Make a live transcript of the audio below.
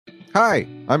Hi,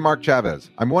 I'm Mark Chavez.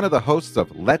 I'm one of the hosts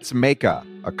of Let's Make a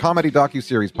comedy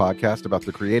docuseries podcast about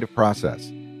the creative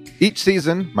process. Each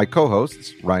season, my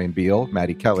co-hosts, Ryan Beal,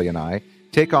 Maddie Kelly, and I,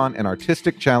 take on an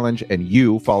artistic challenge and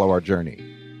you follow our journey.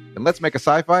 In Let's Make a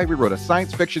Sci-Fi, we wrote a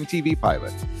science fiction TV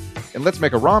pilot. In Let's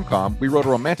Make a Rom-Com, we wrote a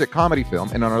romantic comedy film.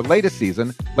 And on our latest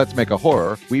season, Let's Make a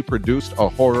Horror, we produced a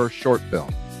horror short film.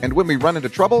 And when we run into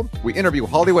trouble, we interview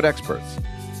Hollywood experts.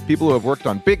 People who have worked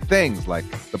on big things like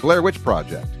The Blair Witch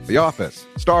Project, The Office,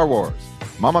 Star Wars,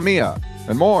 Mamma Mia,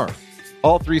 and more.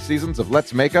 All 3 seasons of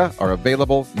Let's Make a are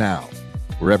available now,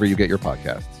 wherever you get your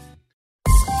podcasts.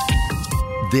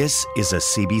 This is a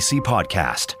CBC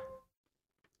podcast.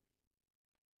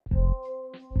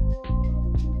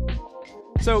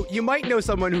 So you might know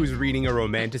someone who's reading a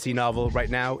romantasy novel right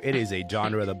now. It is a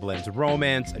genre that blends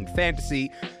romance and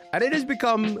fantasy, and it has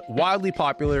become wildly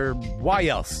popular. Why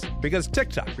else? Because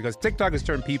TikTok has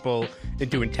turned people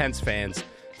into intense fans.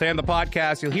 Today on the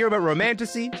podcast, you'll hear about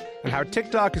romantasy and how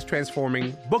TikTok is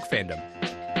transforming book fandom.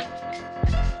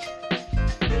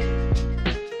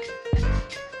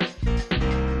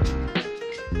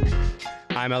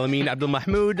 I'm Alamin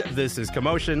Abdul-Mahmoud. This is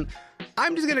Commotion.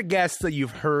 I'm just going to guess that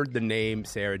you've heard the name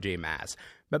Sarah J. Maas.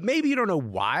 But maybe you don't know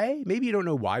why. Maybe you don't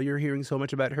know why you're hearing so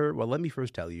much about her. Well, let me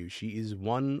first tell you, she is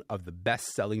one of the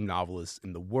best-selling novelists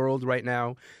in the world right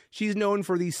now. She's known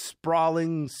for these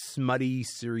sprawling, smutty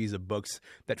series of books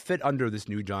that fit under this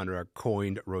new genre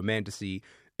coined romantasy.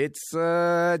 It's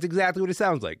exactly what it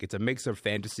sounds like. It's a mix of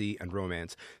fantasy and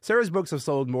romance. Sarah's books have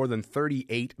sold more than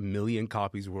 38 million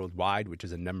copies worldwide, which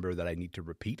is a number that I need to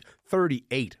repeat.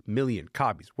 38 million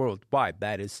copies worldwide.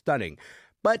 That is stunning.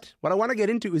 But what I want to get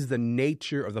into is the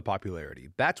nature of the popularity.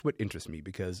 That's what interests me,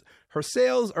 because her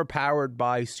sales are powered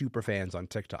by superfans on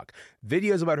TikTok.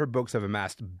 Videos about her books have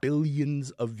amassed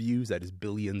billions of views. That is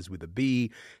billions with a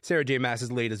B. Sarah J.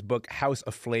 Maas's latest book, House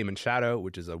of Flame and Shadow,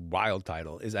 which is a wild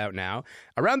title, is out now.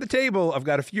 Around the table, I've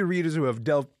got a few readers who have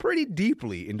delved pretty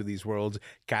deeply into these worlds.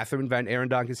 Catherine Van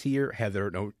Arendonk is here.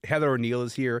 Heather O'Neill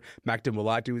is here. Magda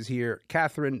Mulatu is here.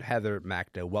 Catherine, Heather,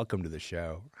 Magda, welcome to the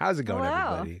show. How's it going,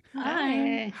 everybody? Hi.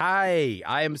 Hi,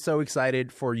 I am so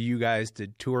excited for you guys to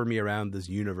tour me around this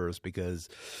universe because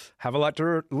I have a lot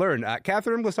to learn.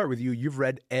 Catherine, I'm going to start with you. You've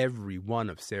read every one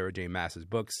of Sarah J. Maas's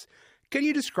books. Can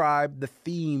you describe the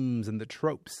themes and the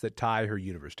tropes that tie her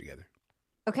universe together?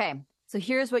 Okay, so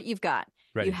here's what you've got.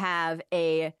 Ready. You have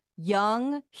a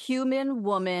young human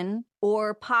woman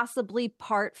or possibly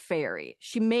part fairy.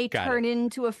 She may turn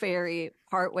into a fairy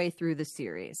partway through the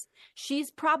series.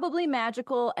 She's probably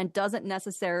magical and doesn't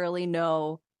necessarily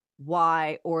know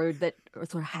why or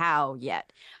how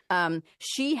yet.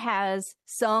 She has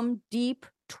some deep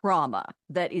trauma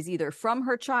that is either from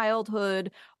her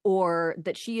childhood or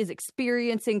that she is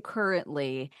experiencing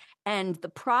currently. And the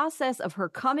process of her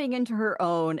coming into her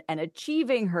own and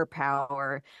achieving her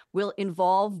power will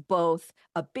involve both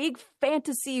a big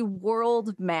fantasy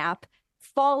world map,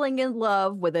 falling in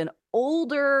love with an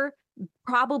older,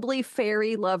 probably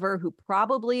fairy lover who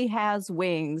probably has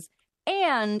wings.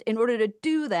 And in order to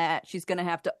do that, she's going to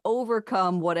have to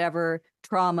overcome whatever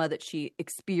trauma that she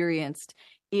experienced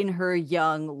in her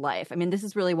young life. I mean, this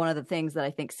is really one of the things that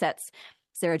I think sets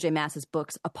Sarah J. Maas's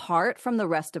books apart from the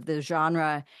rest of the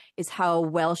genre is how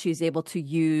well she's able to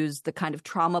use the kind of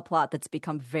trauma plot that's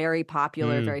become very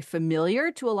popular, very familiar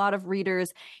to a lot of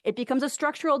readers. It becomes a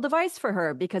structural device for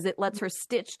her because it lets her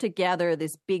stitch together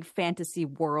these big fantasy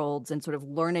worlds and sort of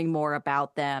learning more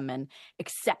about them and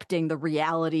accepting the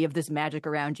reality of this magic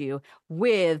around you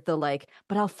with the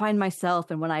but I'll find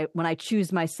myself, and when I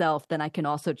choose myself, then I can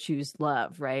also choose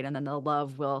love, right? And then the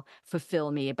love will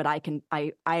fulfill me, but I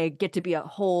get to be a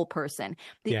whole person.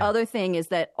 The other thing is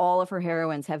that all of her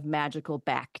heroines have magical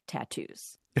back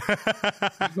tattoos.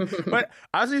 But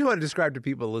I also want to describe to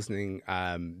people listening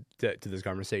to this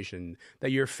conversation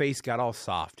that your face got all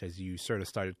soft as you sort of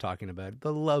started talking about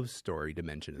the love story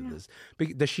dimension of this.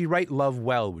 Does she write love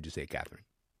well, would you say, Catherine?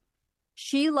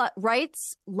 She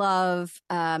writes love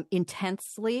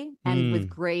intensely and with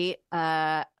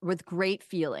great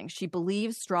feeling. She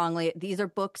believes strongly. These are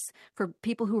books for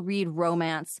people who read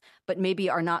romance but maybe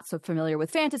are not so familiar with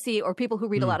fantasy, or people who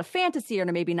read a lot of fantasy and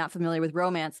are maybe not familiar with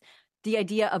romance. The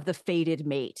idea of the fated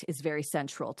mate is very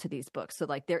central to these books. So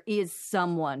there is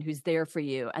someone who's there for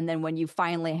you. And then when you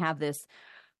finally have this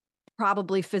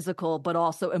probably physical, but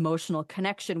also emotional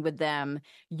connection with them.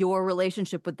 Your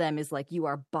relationship with them is like you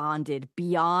are bonded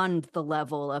beyond the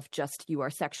level of just you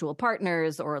are sexual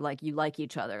partners or like you like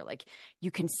each other. Like you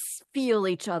can feel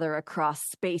each other across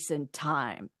space and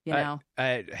time, you know?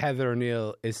 Heather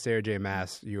O'Neill, is Sarah J.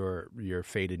 Maas your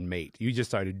fated mate? You just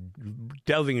started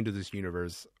delving into this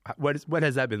universe. What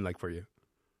has that been like for you?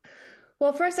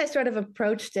 Well, first I sort of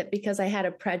approached it because I had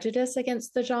a prejudice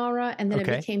against the genre, and then it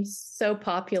became so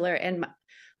popular. And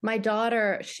my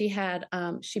daughter, she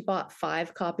bought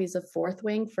 5 copies of Fourth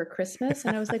Wing for Christmas,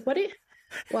 and I was like,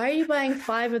 why are you buying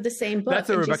 5 of the same book? That's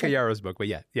a Rebecca Yarros book, but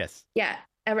yes. Yeah,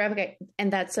 Rebecca,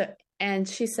 and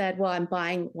she said, well, I'm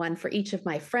buying one for each of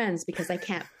my friends because I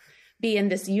can't be in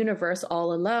this universe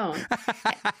all alone.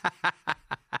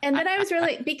 And then I was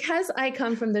really, because I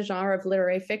come from the genre of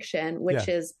literary fiction, which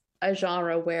is a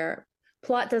genre where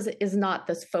plot is not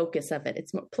the focus of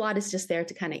it. Plot is just there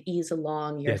to kind of ease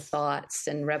along your thoughts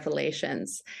and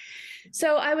revelations.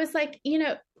 So I was like,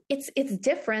 it's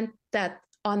different that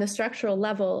on the structural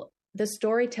level, the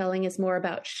storytelling is more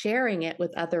about sharing it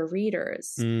with other readers.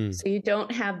 So you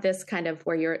don't have this kind of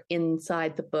where you're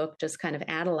inside the book, just kind of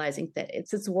analyzing that.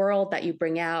 It's this world that you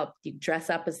bring out, you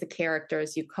dress up as the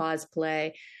characters, you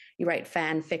cosplay, you write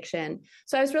fan fiction.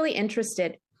 So I was really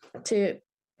interested to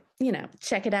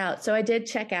check it out. So I did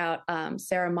check out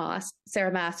Sarah Maas,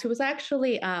 who was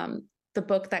actually the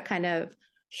book that kind of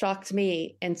shocked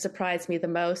me and surprised me the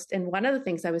most. And one of the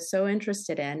things I was so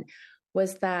interested in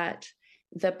was that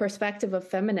the perspective of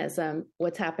feminism,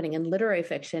 what's happening in literary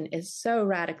fiction, is so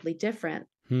radically different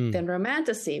than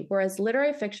romantasy. Whereas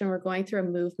literary fiction, we're going through a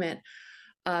movement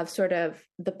of sort of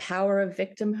the power of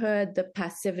victimhood, the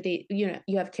passivity.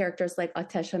 You have characters like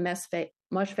Atesha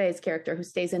Moshfegh's character who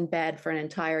stays in bed for an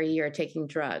entire year taking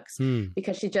drugs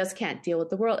because she just can't deal with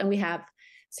the world. And we have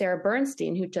Sarah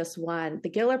Bernstein, who just won the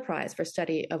Giller Prize for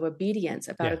Study of Obedience,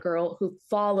 about a girl who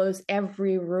follows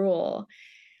every rule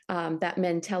that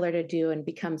men tell her to do and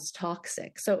becomes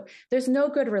toxic. So there's no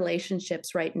good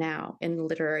relationships right now in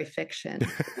literary fiction.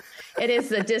 It is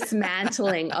the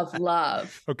dismantling of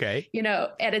love,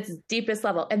 at its deepest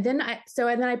level. And then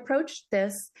I approached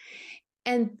this,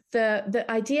 and the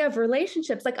idea of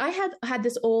relationships, like I had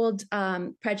this old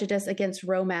prejudice against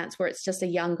romance where it's just a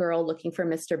young girl looking for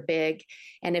Mr. Big.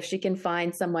 And if she can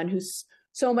find someone who's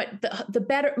so much, the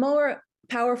better, more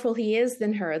powerful he is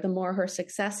than her, the more her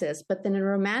success is. But then in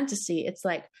romantasy, it's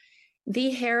like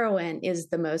the heroine is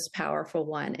the most powerful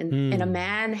one. And a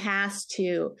man has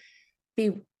to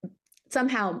be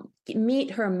somehow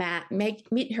meet her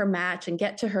match and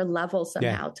get to her level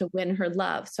somehow to win her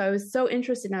love. So I was so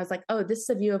interested, and I was like, oh, this is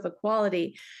a view of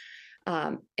equality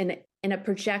in a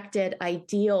projected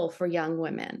ideal for young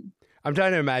women. I'm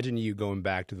trying to imagine you going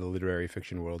back to the literary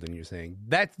fiction world and you're saying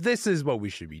that this is what we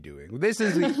should be doing. This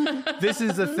is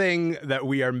the thing that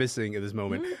we are missing at this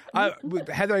moment.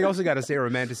 Heather, I also got to say,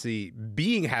 romantasy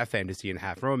being half fantasy and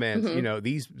half romance,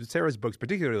 these Sarah's books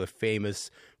particularly famous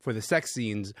for the sex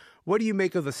scenes. What do you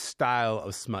make of the style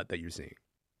of smut that you're seeing?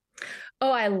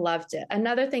 Oh, I loved it.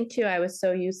 Another thing too, I was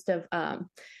so used to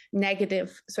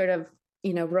negative sort of,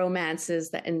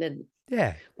 romances that ended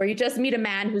where you just meet a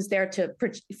man who's there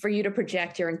for you to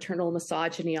project your internal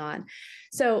misogyny on.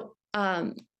 So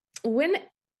when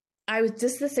I was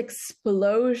just this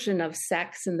explosion of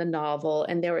sex in the novel,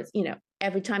 and there was,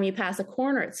 every time you pass a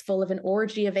corner, it's full of an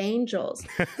orgy of angels,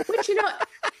 which,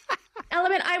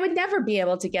 Element, I would never be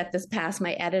able to get this past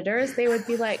my editors. They would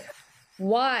be like,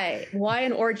 why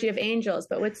an orgy of angels?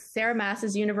 But with Sarah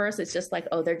Maas's universe, it's just like,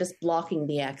 oh, they're just blocking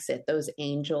the exit. Those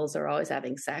angels are always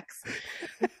having sex.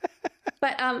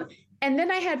 But and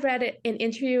then I had read an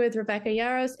interview with Rebecca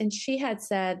Yarros, and she had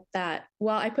said that,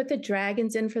 well, I put the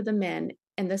dragons in for the men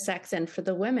and the sex in for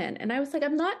the women. And I was like,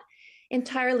 I'm not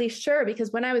entirely sure,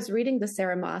 because when I was reading the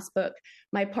Sarah Maas book,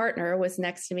 my partner was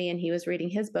next to me and he was reading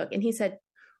his book, and he said,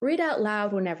 read out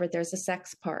loud whenever there's a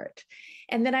sex part.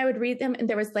 And then I would read them, and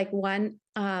there was like one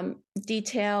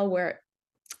detail where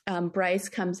Bryce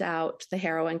the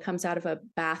heroine comes out of a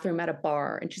bathroom at a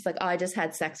bar, and she's like, oh, I just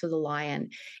had sex with a lion.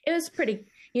 It was pretty,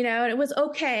 and it was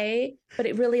okay, but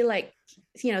it really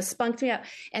spunked me up.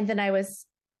 And then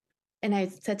I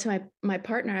said to my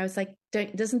partner, I was like,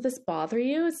 doesn't this bother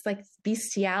you? It's like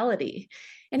bestiality.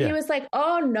 And he was like,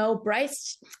 oh no,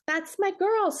 Bryce, that's my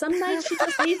girl. Some nights she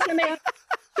just needs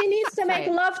to make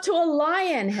love to a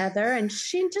lion, Heather, and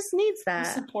she just needs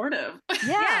that. Supportive.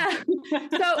 Yeah.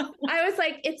 So I was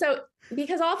like,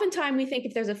 because oftentimes we think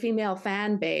if there's a female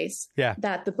fan base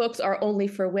that the books are only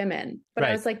for women. But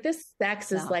I was like, this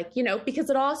sex is because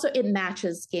it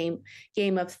matches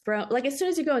Game of Thrones. Like as soon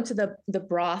as you go into the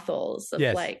brothels of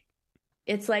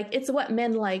it's like, it's what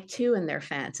men like too in their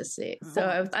fantasy.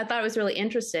 So I thought it was really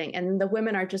interesting. And the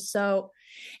women are just so,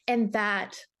 and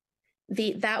that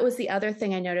was the other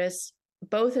thing I noticed,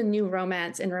 both in New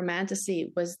Romance and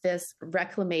Romantasy, was this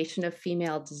reclamation of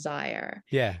female desire.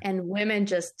 Yeah. And women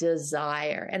just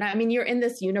desire. And I mean, you're in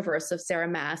this universe of Sarah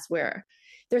Maas where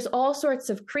there's all sorts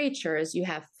of creatures. You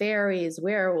have fairies,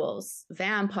 werewolves,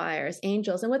 vampires,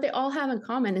 angels. And what they all have in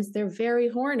common is they're very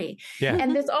horny. Yeah.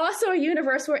 And there's also a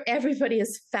universe where everybody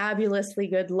is fabulously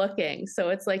good looking. So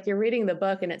it's like you're reading the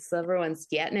book and it's everyone's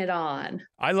getting it on.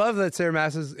 I love that Sarah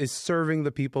Maas is serving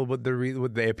the people what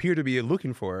they appear to be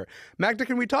looking for. Magda,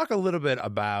 can we talk a little bit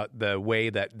about the way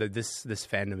that this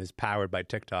fandom is powered by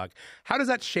TikTok? How does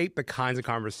that shape the kinds of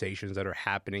conversations that are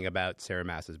happening about Sarah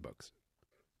Maas's books?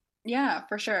 Yeah,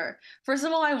 for sure. First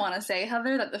of all, I want to say,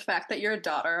 Heather, that the fact that your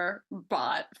daughter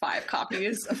bought 5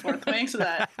 copies of Fourth Wing so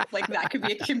that like that could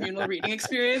be a communal reading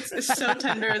experience is so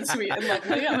tender and sweet and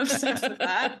lovely. I'm obsessed with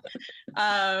that.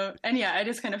 And yeah, it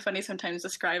is kind of funny sometimes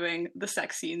describing the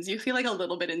sex scenes. You feel like a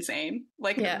little bit insane.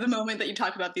 Like the moment that you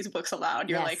talk about these books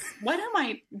aloud, you're like, what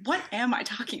am I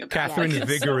talking about? Catherine's Like,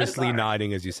 vigorously so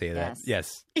nodding as you say that.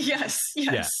 Yes. Yes.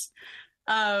 Yeah.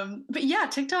 But yeah,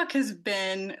 TikTok has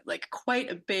been like quite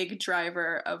a big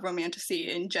driver of romantasy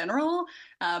in general,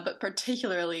 but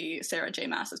particularly Sarah J.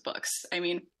 Maas's books. I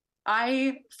mean,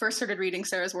 I first started reading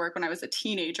Sarah's work when I was a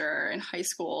teenager in high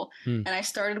school, and I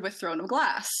started with Throne of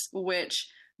Glass, which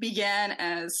began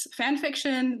as fan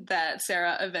fiction that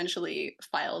Sarah eventually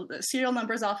filed the serial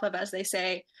numbers off of, as they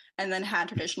say, and then had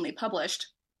traditionally published.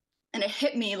 And it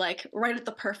hit me like right at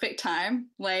the perfect time.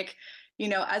 Like, you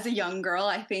know, as a young girl,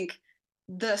 I think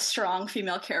the strong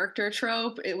female character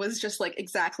trope, it was just like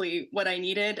exactly what I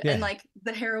needed. And like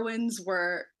the heroines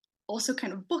were also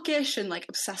kind of bookish and like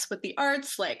obsessed with the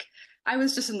arts. Like I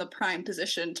was just in the prime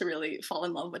position to really fall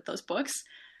in love with those books.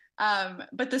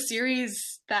 But the series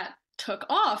that took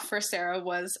off for Sarah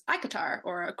was ACOTAR,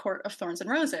 or A Court of Thorns and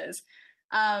Roses.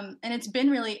 And it's been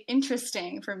really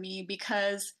interesting for me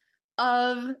because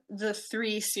of the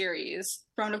 3 series,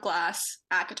 Throne of Glass,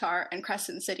 ACOTAR, and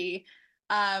Crescent City,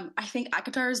 I think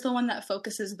ACOTAR is the one that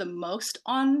focuses the most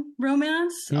on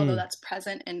romance, although that's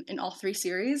present in all 3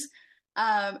 series.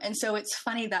 And so it's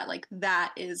funny that like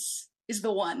that is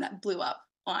the one that blew up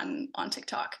on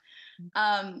TikTok.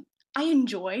 I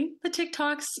enjoy the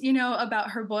TikToks, you know, about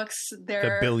her books. There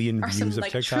the billion are views some, of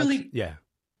like, TikToks? truly,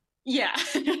 Yeah.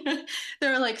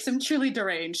 There are like some truly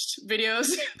deranged videos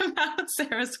about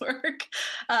Sarah's work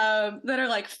that are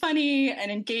like funny and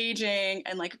engaging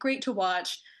and like great to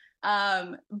watch.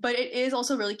 But it is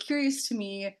also really curious to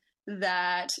me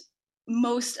that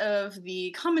most of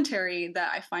the commentary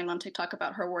that I find on TikTok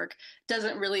about her work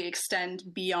doesn't really extend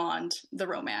beyond the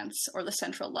romance or the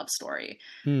central love story.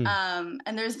 And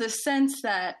there's this sense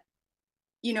that,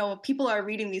 you know, people are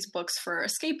reading these books for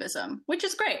escapism, which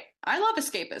is great. I love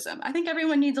escapism. I think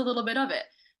everyone needs a little bit of it.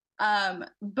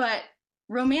 But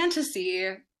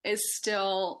romantasy is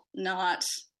still not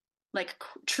like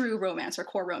true romance or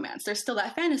core romance. There's still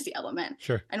that fantasy element.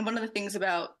 Sure. And one of the things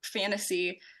about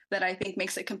fantasy that I think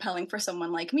makes it compelling for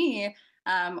someone like me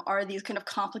are these kind of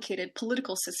complicated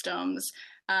political systems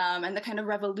and the kind of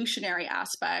revolutionary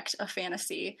aspect of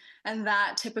fantasy. And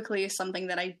that typically is something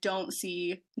that I don't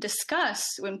see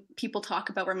discussed when people talk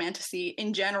about romantasy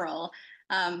in general,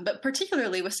 but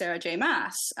particularly with Sarah J.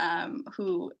 Maas,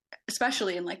 who,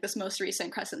 especially in like this most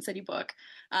recent Crescent City book,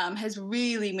 has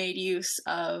really made use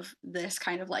of this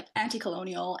kind of like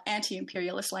anti-colonial,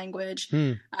 anti-imperialist language.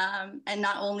 And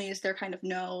not only is there kind of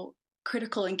no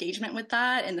critical engagement with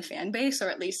that in the fan base, or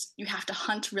at least you have to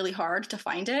hunt really hard to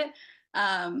find it,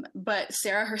 but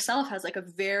Sarah herself has like a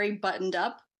very buttoned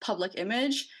up public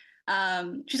image.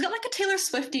 She's got like a Taylor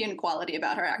Swiftian quality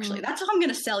about her, actually. That's how I'm going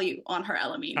to sell you on her,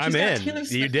 Elamine. I'm in.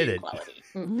 You did it.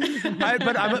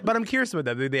 But I'm curious about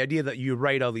that. The idea that you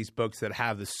write all these books that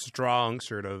have this strong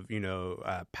sort of, you know,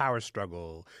 power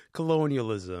struggle,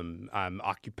 colonialism,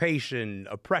 occupation,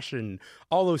 oppression,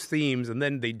 all those themes, and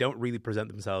then they don't really present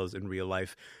themselves in real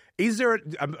life. Is there,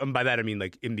 by that I mean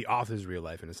like in the author's real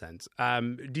life in a sense,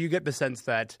 do you get the sense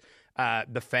that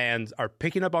the fans are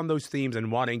picking up on those themes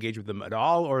and want to engage with them at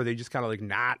all, or are they just kind of like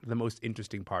not the most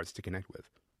interesting parts to connect with?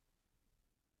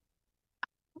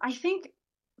 I think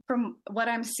from what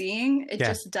I'm seeing, it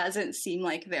just doesn't seem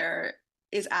like there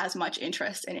is as much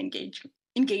interest in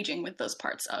engaging with those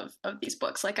parts of these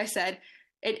books. Like I said,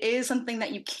 it is something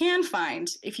that you can find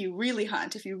if you really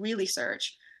hunt, if you really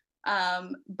search.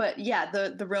 But yeah,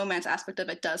 the romance aspect of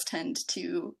it does tend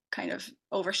to kind of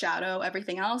overshadow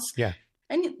everything else. Yeah.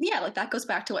 And yeah, like that goes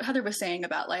back to what Heather was saying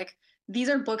about like these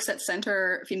are books that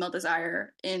center female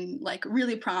desire in like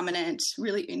really prominent,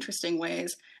 really interesting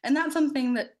ways. And that's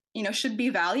something that, you know, should be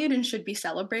valued and should be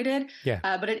celebrated. Yeah.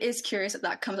 But it is curious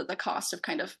that comes at the cost of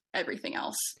kind of everything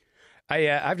else. I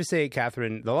have to say,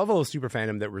 Catherine, the level of super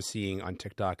fandom that we're seeing on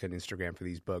TikTok and Instagram for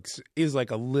these books is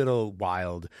like a little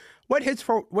wild. What hits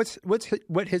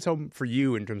home for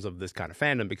you in terms of this kind of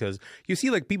fandom? Because you see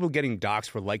like people getting doxxed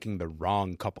for liking the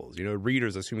wrong couples, you know,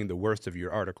 readers assuming the worst of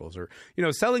your articles, or, you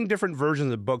know, selling different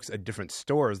versions of books at different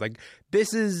stores. Like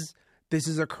this is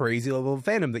a crazy level of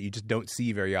fandom that you just don't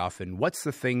see very often. What's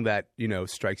the thing that, you know,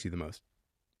 strikes you the most?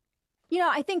 You know,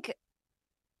 I think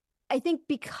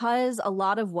because a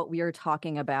lot of what we are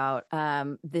talking about,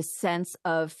 this sense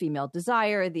of female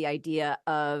desire, the idea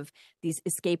of these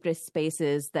escapist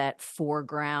spaces that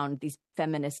foreground these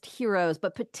feminist heroes,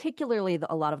 but particularly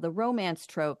a lot of the romance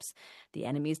tropes, the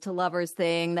enemies to lovers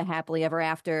thing, the happily ever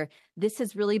after, this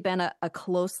has really been a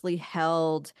closely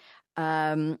held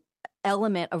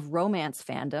element of romance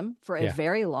fandom for a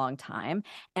very long time.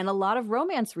 And a lot of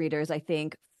romance readers, I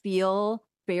think, feel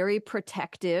very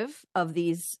protective of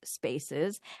these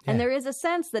spaces. And there is a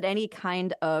sense that any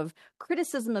kind of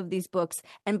criticism of these books,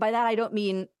 and by that I don't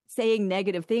mean saying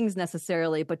negative things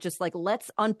necessarily, but just like, let's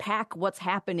unpack what's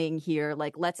happening here.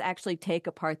 Like, let's actually take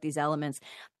apart these elements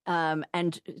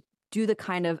and do the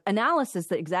kind of analysis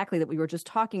that we were just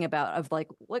talking about of like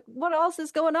what else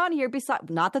is going on here besides,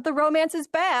 not that the romance is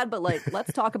bad, but like,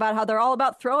 let's talk about how they're all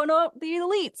about throwing out the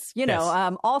elites, you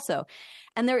know, also.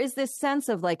 And there is this sense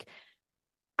of like,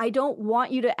 I don't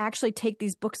want you to actually take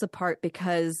these books apart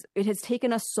because it has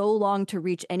taken us so long to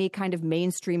reach any kind of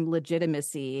mainstream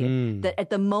legitimacy that at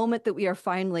the moment that we are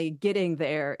finally getting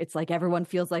there, it's like everyone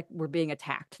feels like we're being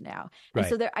attacked now. And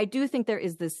so I do think there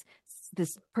is this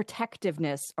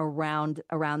protectiveness around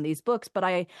these books. But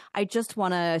I just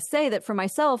want to say that for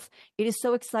myself, it is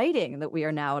so exciting that we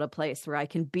are now at a place where I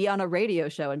can be on a radio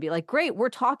show and be like, great, we're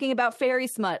talking about fairy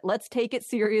smut. Let's take it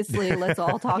seriously. Let's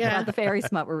all talk about the fairy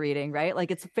smut we're reading, right? Like,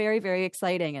 it's very, very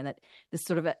exciting. And that this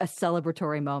sort of a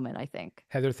celebratory moment, I think.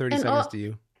 Heather, 30 seconds to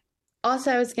you. Also,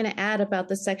 I was going to add about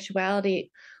the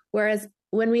sexuality, whereas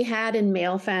when we had in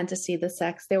male fantasy the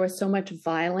sex, there was so much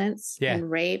violence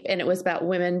and rape, and it was about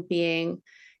women being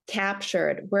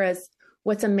captured. Whereas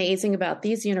what's amazing about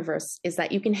these universes is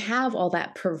that you can have all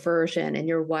that perversion in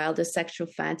your wildest sexual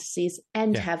fantasies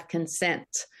and have consent.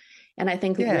 And I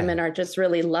think women are just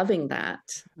really loving that.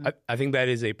 I think that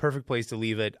is a perfect place to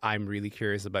leave it. I'm really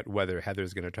curious about whether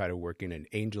Heather's going to try to work in an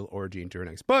angel orgy into her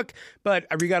next book, but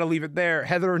we got to leave it there.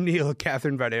 Heather O'Neill,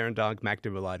 Catherine Van Arendonk, Magda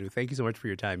Miladu, thank you so much for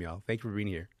your time, y'all. Thank you for being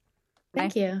here.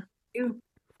 Thank you. Of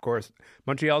course,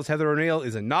 Montreal's Heather O'Neill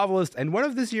is a novelist and one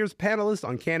of this year's panelists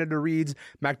on Canada Reads.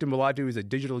 Magda Miladu is a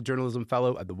digital journalism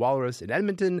fellow at the Walrus in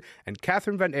Edmonton, and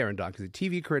Catherine Van Arendonk is a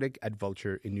TV critic at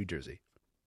Vulture in New Jersey.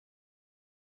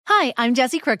 Hi, I'm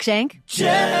Jessie Cruikshank.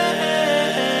 Jessie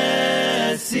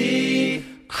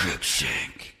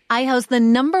Cruikshank. I host the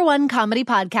 #1 comedy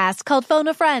podcast called Phone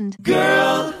a Friend.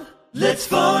 Girl, let's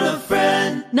phone a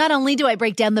friend. Not only do I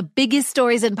break down the biggest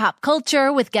stories in pop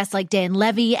culture with guests like Dan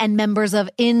Levy and members of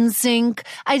NSYNC,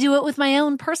 I do it with my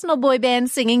own personal boy band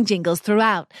singing jingles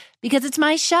throughout. Because it's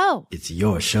my show. It's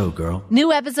your show, girl.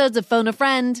 New episodes of Phone a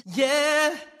Friend.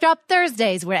 Yeah. Drop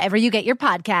Thursdays wherever you get your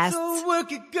podcasts. So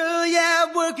work it, girl,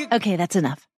 yeah, work it. Okay, that's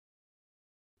enough.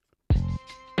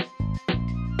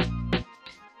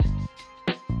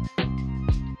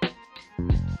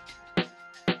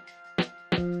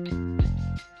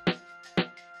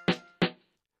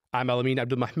 I'm Alamin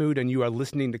Abdulmahmoud, and you are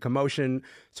listening to Commotion.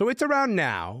 So it's around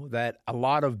now that a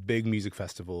lot of big music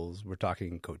festivals, we're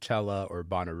talking Coachella or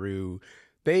Bonnaroo,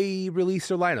 they release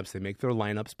their lineups. They make their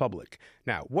lineups public.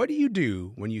 Now, what do you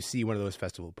do when you see one of those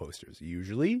festival posters?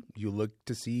 Usually, you look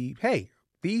to see, hey,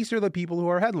 these are the people who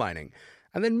are headlining.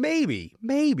 And then maybe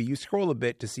you scroll a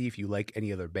bit to see if you like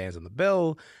any other bands on the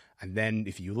bill. And then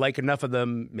if you like enough of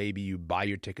them, maybe you buy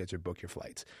your tickets or book your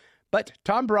flights. But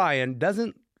Tom Bryan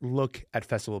doesn't look at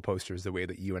festival posters the way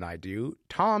that you and I do.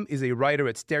 Tom is a writer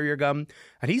at Stereogum,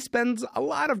 and he spends a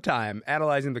lot of time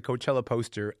analyzing the Coachella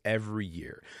poster every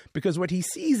year because what he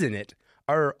sees in it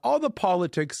are all the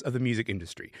politics of the music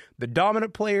industry, the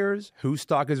dominant players, whose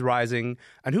stock is rising,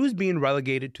 and who's being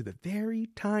relegated to the very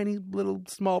tiny little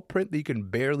small print that you can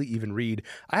barely even read.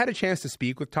 I had a chance to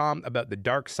speak with Tom about the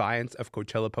dark science of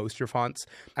Coachella poster fonts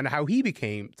and how he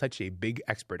became such a big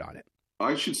expert on it.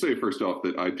 I should say first off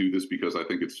that I do this because I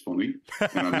think it's funny,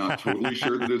 and I'm not totally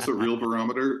sure that it's a real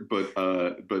barometer. But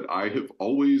I have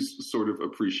always sort of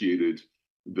appreciated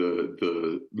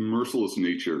the merciless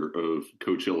nature of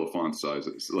Coachella font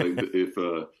sizes. Like if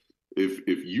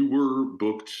if you were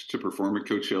booked to perform at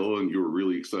Coachella and you were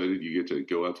really excited, you get to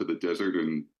go out to the desert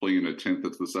and play in a tent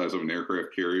that's the size of an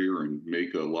aircraft carrier and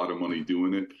make a lot of money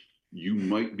doing it. You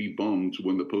might be bummed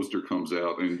when the poster comes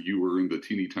out and you were in the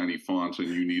teeny tiny font and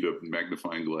you need a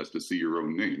magnifying glass to see your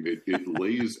own name. It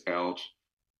lays out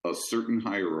a certain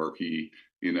hierarchy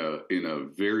in a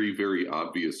very, very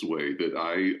obvious way that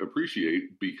I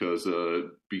appreciate because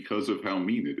of how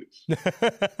mean it is.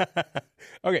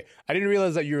 Okay, I didn't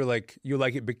realize that you like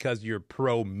it because you're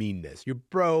pro meanness. You're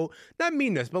pro not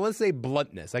meanness, but let's say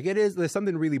bluntness. Like there's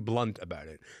something really blunt about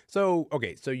it. So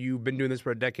okay, so you've been doing this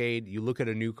for a decade. You look at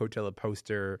a new Coachella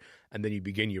poster, and then you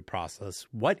begin your process.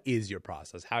 What is your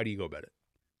process? How do you go about it?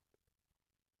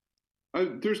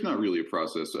 There's not really a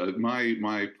process.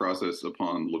 My process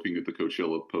upon looking at the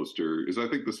Coachella poster is, I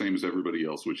think, the same as everybody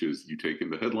else, which is you take in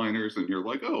the headliners and you're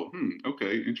like, oh,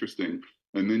 okay, interesting.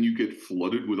 And then you get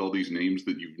flooded with all these names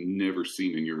that you've never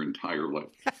seen in your entire life.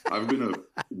 I've been a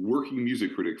working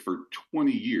music critic for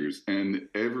 20 years, and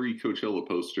every Coachella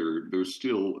poster, there's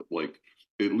still like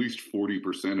at least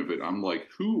 40% of it. I'm like,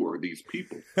 who are these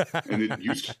people? And it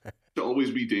used to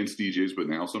always be dance DJs, but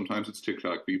now sometimes it's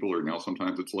TikTok people, or now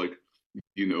sometimes it's like,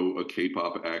 a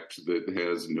K-pop act that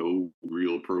has no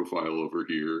real profile over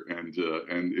here. And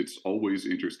it's always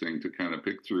interesting to kind of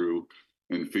pick through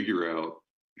and figure out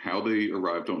how they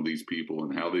arrived on these people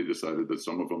and how they decided that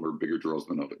some of them are bigger draws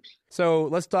than others. So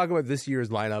let's talk about this year's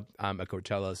lineup at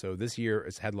Coachella. So this year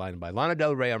is headlined by Lana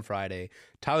Del Rey on Friday,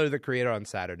 Tyler, the Creator on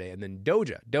Saturday, and then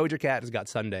Doja Cat has got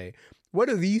Sunday. What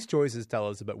do these choices tell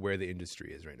us about where the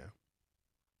industry is right now?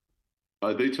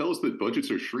 They tell us that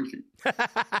budgets are shrinking.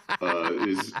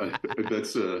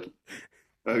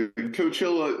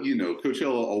 Coachella,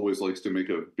 Coachella always likes to make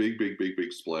a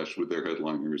big splash with their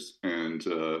headliners, and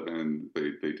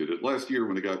they did it last year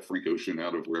when they got Frank Ocean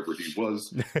out of wherever he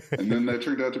was, and then that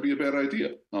turned out to be a bad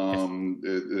idea.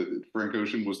 Frank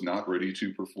Ocean was not ready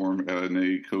to perform in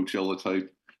a Coachella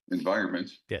type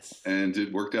environment, and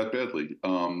it worked out badly.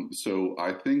 So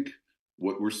I think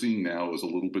what we're seeing now is a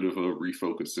little bit of a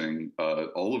refocusing.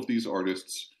 All of these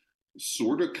artists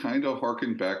sort of kind of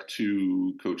harken back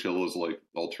to Coachella's like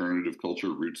alternative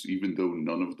culture roots, even though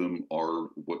none of them are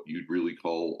what you'd really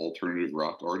call alternative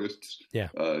rock artists. Yeah.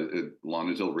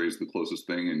 Lana Del Rey is the closest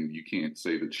thing, and you can't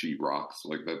say that she rocks.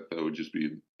 Like that would just be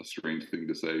a strange thing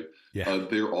to say. Yeah.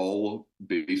 They're all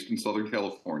based in Southern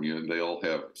California, and they all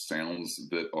have sounds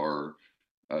that are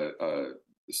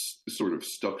sort of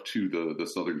stuck to the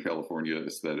Southern California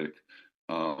aesthetic.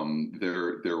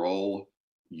 They're all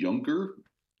younger.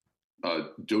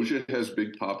 Doja has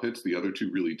big pop hits. The other two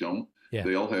really don't. Yeah.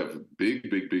 They all have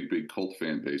big cult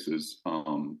fan bases.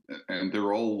 And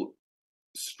they're all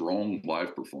strong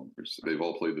live performers. They've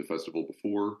all played the festival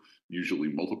before, usually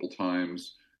multiple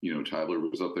times. Tyler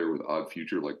was up there with Odd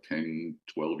Future like 10,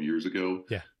 12 years ago.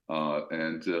 Yeah.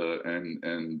 And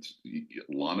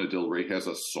Lana Del Rey has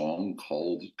a song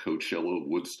called Coachella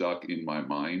Woodstock in My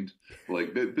Mind.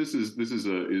 Like it is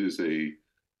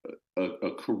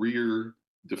a career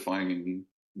defining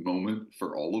moment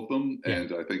for all of them. Yeah.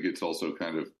 And I think it's also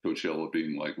kind of Coachella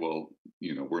being like, well,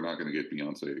 we're not going to get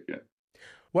Beyonce again.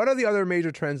 What are the other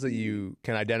major trends that you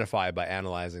can identify by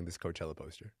analyzing this Coachella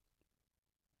poster?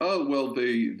 Well,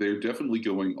 they're definitely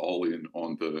going all in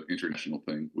on the international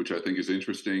thing, which I think is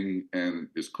interesting and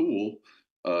is cool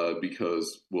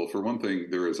because, well, for one thing,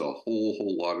 there is a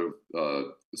whole lot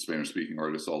of Spanish-speaking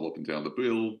artists all up and down the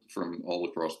bill from all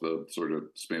across the sort of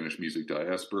Spanish music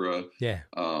diaspora. Yeah.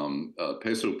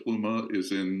 Peso Pluma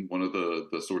is in one of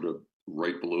the sort of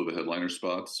right below the headliner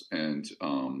spots, and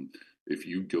if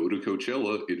you go to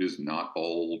Coachella, it is not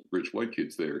all rich white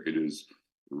kids there. It is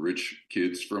rich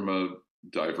kids from a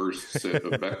diverse set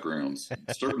of backgrounds.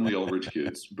 Certainly all rich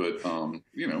kids, but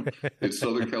it's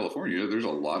Southern California. There's a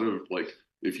lot of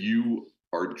if you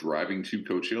are driving to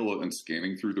Coachella and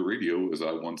scanning through the radio, as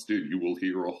I once did, you will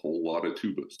hear a whole lot of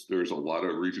tubas. There's a lot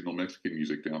of regional Mexican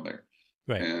music down there.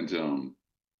 Right. And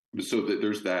so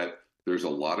there's that. There's a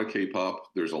lot of K-pop.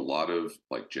 There's a lot of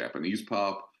Japanese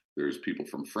pop. There's people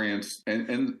from France.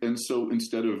 And so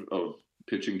instead of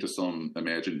pitching to some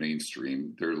imagined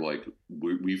mainstream, they're like,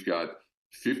 we've got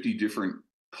 50 different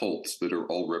cults that are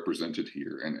all represented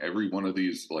here. And every one of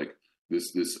these,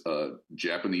 this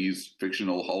Japanese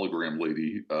fictional hologram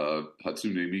lady,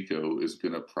 Hatsune Miku, is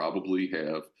going to probably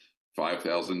have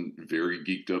 5,000 very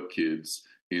geeked up kids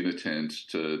in a tent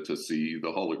to see the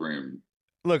hologram.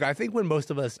 Look, I think when most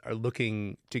of us are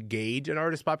looking to gauge an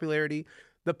artist's popularity,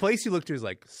 the place you look to is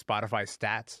like Spotify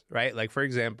stats, right? Like, for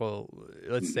example,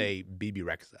 let's say BB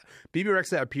Rexa. BB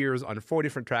Rexa appears on 4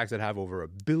 different tracks that have over 1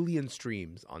 billion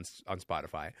streams on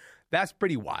Spotify. That's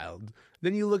pretty wild.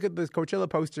 Then you look at this Coachella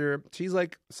poster. She's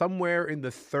like somewhere in the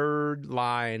 3rd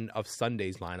line of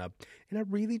Sunday's lineup in a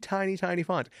really tiny, tiny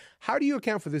font. How do you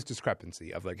account for this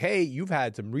discrepancy of like, hey, you've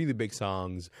had some really big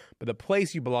songs, but the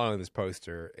place you belong on this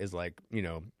poster is like,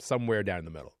 somewhere down in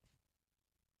the middle?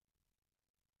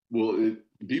 Well,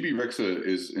 BB Rexa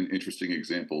is an interesting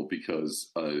example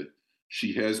because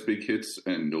she has big hits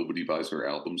and nobody buys her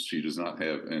albums. She does not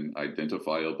have an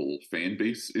identifiable fan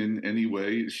base in any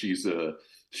way. She's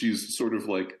sort of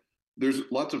like, there's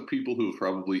lots of people who have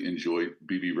probably enjoyed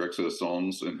BB Rexa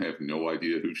songs and have no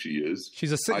idea who she is.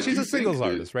 She's a singles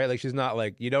artist, right? Like, she's not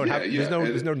like,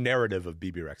 there's no narrative of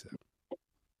BB Rexa.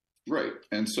 Right.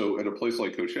 And so at a place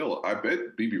like Coachella, I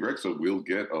bet BB Rexa will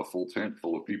get a full tent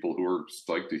full of people who are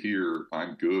psyched to hear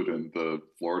I'm Good and the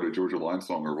Florida Georgia Line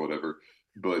song or whatever.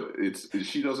 But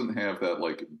she doesn't have that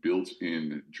like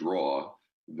built-in draw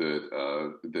that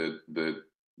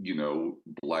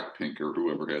Blackpink or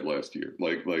whoever had last year.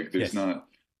 Like there's not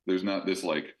this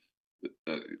like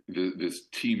this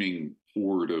teeming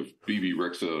horde of BB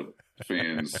Rexa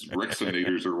fans,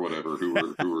 Rexinators or whatever, who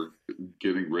are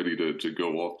getting ready to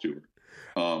go off to her.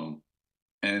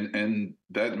 And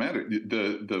that matter.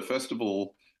 The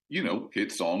festival,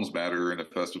 hit songs matter in a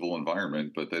festival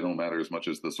environment, but they don't matter as much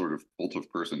as the sort of cult of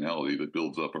personality that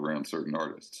builds up around certain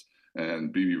artists.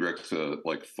 And BB Rexa,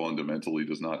 like, fundamentally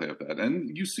does not have that.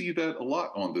 And you see that a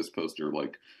lot on this poster.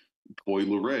 Like, Coi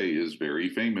Leray is very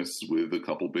famous with a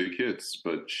couple big hits,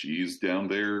 but she's down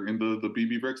there in the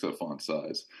BB Rexa font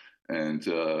size. And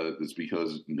it's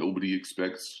because nobody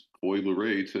expects Coi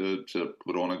Leray to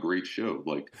put on a great show.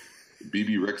 Like,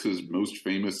 BB Rexa's most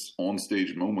famous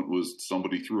onstage moment was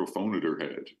somebody threw a phone at her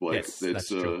head. Like, yes, that's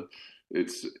true.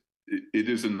 It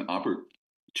is an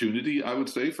opportunity, I would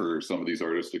say, for some of these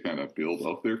artists to kind of build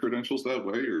up their credentials that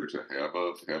way, or to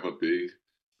have a big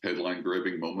headline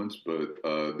grabbing moment. But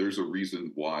there's a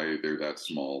reason why they're that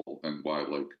small and why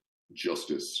like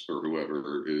Justice or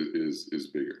whoever is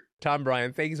bigger. Tom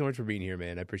Bryan, thank you so much for being here,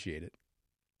 man. I appreciate it.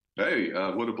 Hey,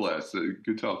 what a blast.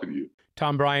 Good talking to you.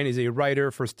 Tom Bryan is a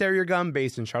writer for Stereogum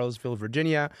based in Charlottesville,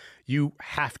 Virginia. You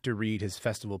have to read his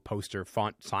festival poster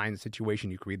font sign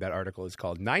situation. You can read that article. It's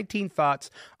called 19 Thoughts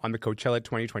on the Coachella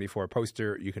 2024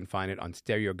 Poster. You can find it on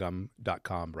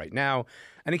stereogum.com right now.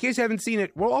 And in case you haven't seen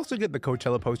it, we'll also get the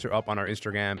Coachella poster up on our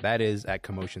Instagram. That is at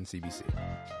Commotion CBC.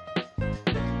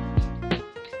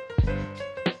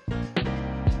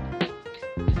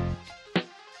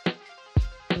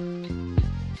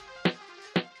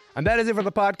 And that is it for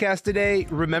the podcast today.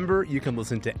 Remember, you can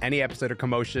listen to any episode of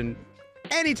Commotion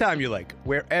anytime you like,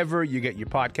 wherever you get your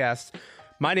podcasts.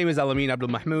 My name is Alamin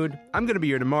Abdul-Mahmoud. I'm going to be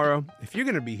here tomorrow. If you're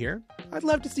going to be here, I'd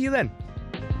love to see you then.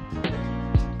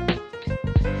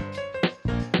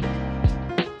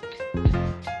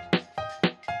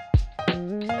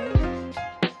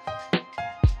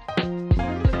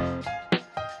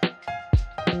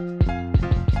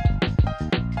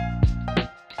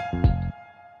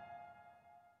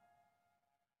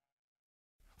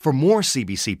 For more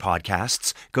CBC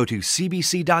podcasts, go to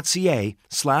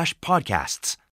cbc.ca/podcasts.